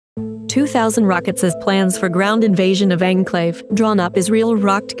2,000 rockets as plans for ground invasion of Enclave. Drawn up, Israel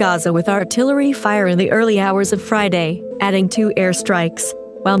rocked Gaza with artillery fire in the early hours of Friday, adding 2 airstrikes,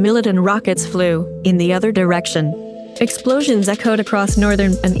 while militant rockets flew in the other direction. Explosions echoed across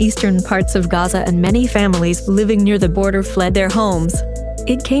northern and eastern parts of Gaza, and many families living near the border fled their homes.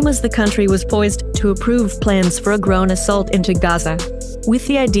 It came as the country was poised to approve plans for a ground assault into Gaza, with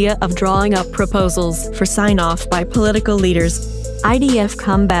the idea of drawing up proposals for sign-off by political leaders. IDF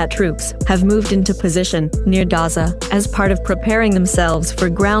combat troops have moved into position near Gaza as part of preparing themselves for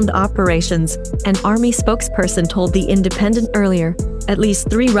ground operations, an army spokesperson told The Independent earlier. At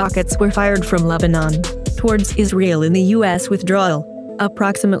least 3 rockets were fired from Lebanon towards Israel in the U.S. withdrawal.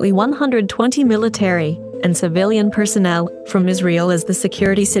 Approximately 120 military and civilian personnel from Israel as the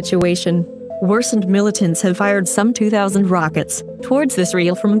security situation worsened. Militants have fired some 2,000 rockets towards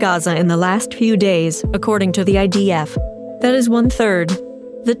Israel from Gaza in the last few days, according to the IDF. That is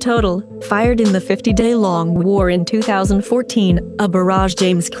 1/3 the total fired in the 50-day-long war in 2014, a barrage.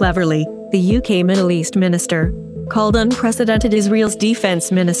 James Cleverly, the UK Middle East minister, called unprecedented. Israel's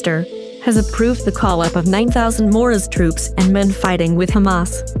defense minister has approved the call-up of 9,000 more as troops and men fighting with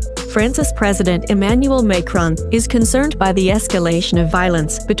Hamas. France's President Emmanuel Macron is concerned by the escalation of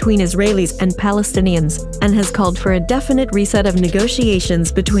violence between Israelis and Palestinians and has called for a definite reset of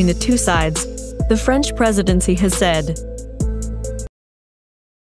negotiations between the two sides, the French presidency has said.